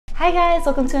Hi guys,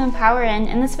 welcome to EmpowerIn.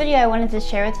 In this video I wanted to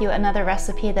share with you another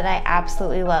recipe that I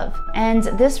absolutely love. And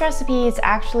this recipe is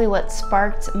actually what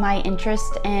sparked my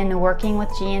interest in working with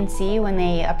GNC when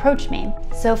they approached me.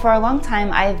 So for a long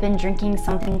time I've been drinking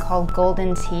something called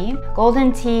golden tea.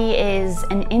 Golden tea is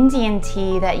an Indian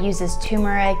tea that uses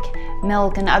turmeric,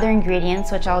 milk, and other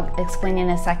ingredients, which I'll explain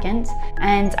in a second.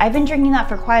 And I've been drinking that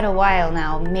for quite a while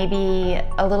now, maybe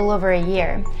a little over a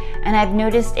year. And I've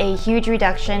noticed a huge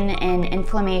reduction in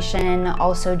inflammation,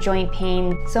 also joint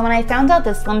pain. So when I found out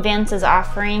that Slimvance is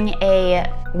offering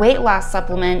a weight loss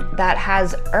supplement that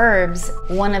has herbs,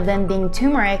 one of them being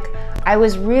turmeric, I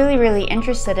was really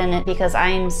interested in it because I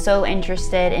am so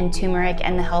interested in turmeric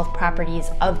and the health properties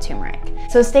of turmeric.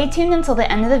 So stay tuned until the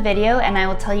end of the video and I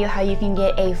will tell you how you can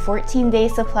get a 14-day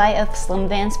supply of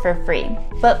Slimvance for free.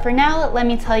 But for now, let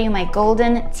me tell you my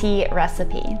golden tea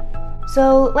recipe.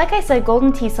 So like I said,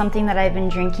 golden tea is something that I've been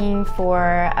drinking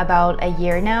for about a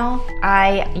year now.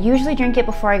 I usually drink it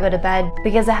before I go to bed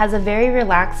because it has a very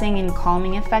relaxing and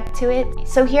calming effect to it.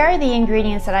 So here are the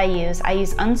ingredients that I use. I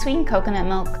use unsweetened coconut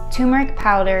milk, turmeric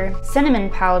powder, cinnamon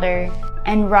powder,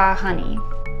 and raw honey.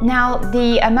 Now,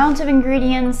 the amount of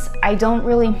ingredients, I don't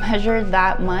really measure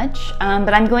that much,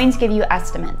 but I'm going to give you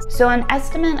estimates. So an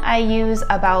estimate, I use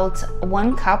about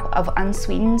 1 cup of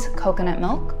unsweetened coconut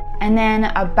milk, and then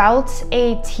about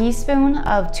a teaspoon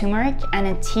of turmeric and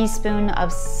a teaspoon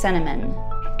of cinnamon,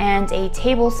 and a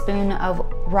tablespoon of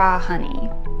raw honey.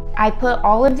 I put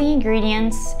all of the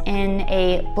ingredients in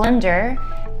a blender.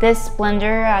 This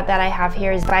blender that I have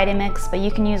here is Vitamix, but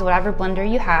you can use whatever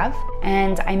blender you have.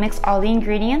 And I mix all the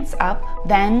ingredients up,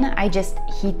 then I just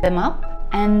heat them up,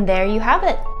 and there you have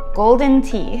it, golden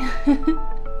tea.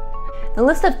 The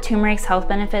list of turmeric's health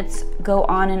benefits go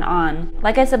on and on.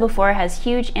 Like I said before, it has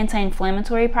huge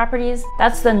anti-inflammatory properties.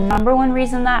 That's the #1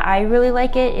 reason that I really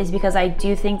like it, is because I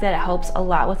do think that it helps a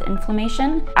lot with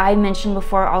inflammation. I mentioned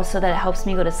before also that it helps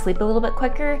me go to sleep a little bit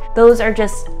quicker. Those are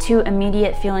just 2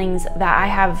 immediate feelings that I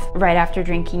have right after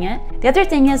drinking it. The other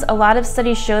thing is, a lot of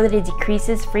studies show that it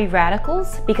decreases free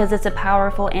radicals because it's a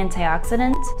powerful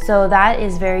antioxidant, so that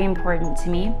is very important to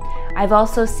me. I've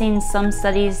also seen some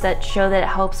studies that show that it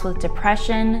helps with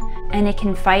depression, and it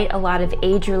can fight a lot of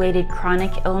age-related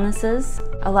chronic illnesses.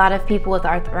 A lot of people with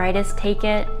arthritis take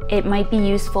it. It might be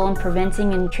useful in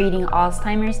preventing and treating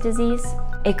Alzheimer's disease.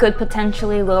 It could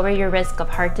potentially lower your risk of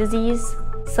heart disease.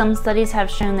 Some studies have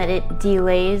shown that it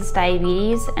delays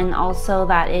diabetes and also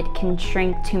that it can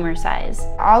shrink tumor size.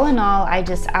 All in all, I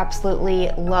just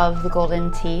absolutely love the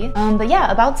golden tea. But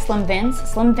yeah, about Slimvance.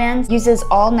 Slimvance uses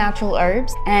all natural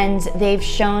herbs, and they've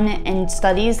shown in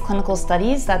studies, clinical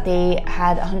studies, that they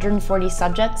had 140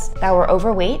 subjects that were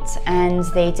overweight, and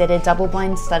they did a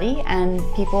double-blind study, and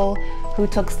people who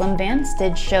took Slimvance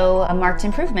did show a marked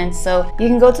improvement. So you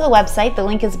can go to the website, the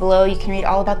link is below, you can read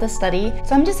all about the study.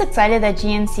 So I'm just excited that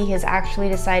GNC has actually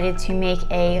decided to make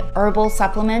a herbal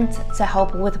supplement to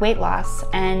help with weight loss,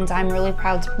 and I'm really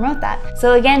proud to promote that.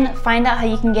 So again, find out how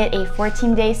you can get a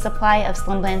 14-day supply of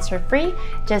Slimvance for free.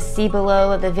 Just see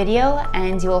below the video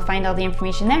and you will find all the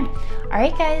information there. All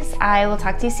right guys, I will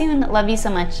talk to you soon. Love you so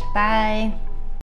much. Bye.